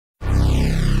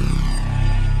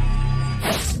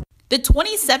The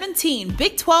 2017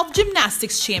 Big 12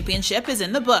 Gymnastics Championship is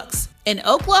in the books, and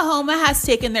Oklahoma has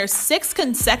taken their 6th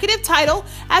consecutive title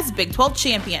as Big 12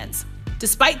 champions.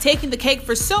 Despite taking the cake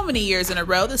for so many years in a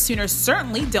row, the Sooners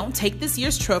certainly don't take this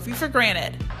year's trophy for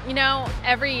granted. You know,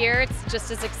 every year it's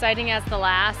just as exciting as the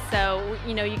last, so,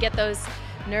 you get those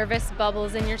nervous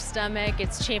bubbles in your stomach.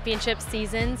 It's championship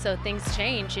season, so things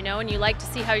change, and you like to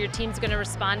see how your team's going to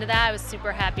respond to that. I was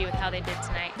super happy with how they did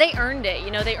tonight. They earned it,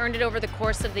 they earned it over the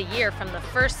course of the year from the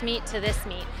first meet to this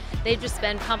meet. They've just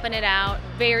been pumping it out.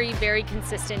 Very, very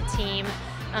consistent team.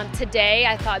 Today,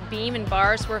 I thought beam and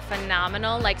bars were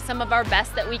phenomenal, like some of our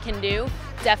best that we can do.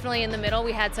 Definitely in the middle,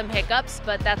 we had some hiccups,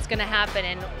 but that's going to happen,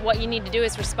 and what you need to do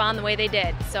is respond the way they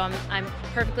did. So I'm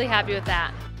perfectly happy with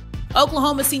that.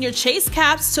 Oklahoma senior Chase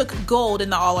Capps took gold in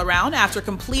the all-around after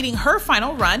completing her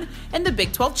final run in the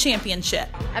Big 12 championship.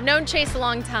 I've known Chase a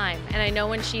long time, and I know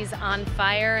when she's on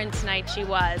fire, and tonight she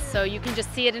was. So you can just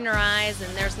see it in her eyes,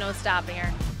 and there's no stopping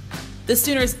her. The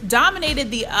Sooners dominated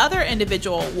the other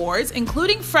individual awards,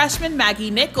 including freshman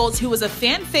Maggie Nichols, who was a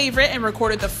fan favorite and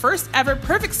recorded the first ever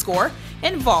perfect score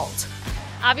in vault.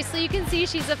 Obviously, you can see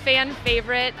she's a fan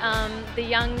favorite. The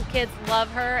young kids love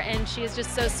her, and she is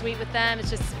just so sweet with them.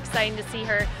 It's just exciting to see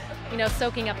her,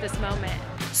 soaking up this moment.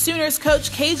 Sooners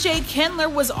coach KJ Kindler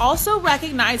was also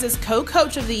recognized as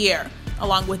co-coach of the year,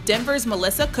 along with Denver's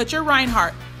Melissa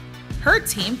Kutcher-Reinhardt. Her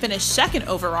team finished 2nd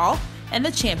overall in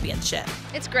the championship.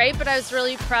 It's great, but I was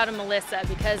really proud of Melissa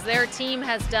because their team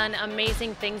has done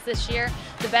amazing things this year,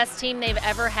 the best team they've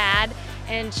ever had,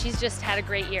 and she's just had a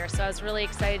great year, so I was really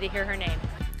excited to hear her name.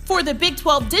 For the Big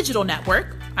 12 Digital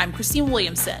Network, I'm Christine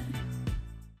Williamson.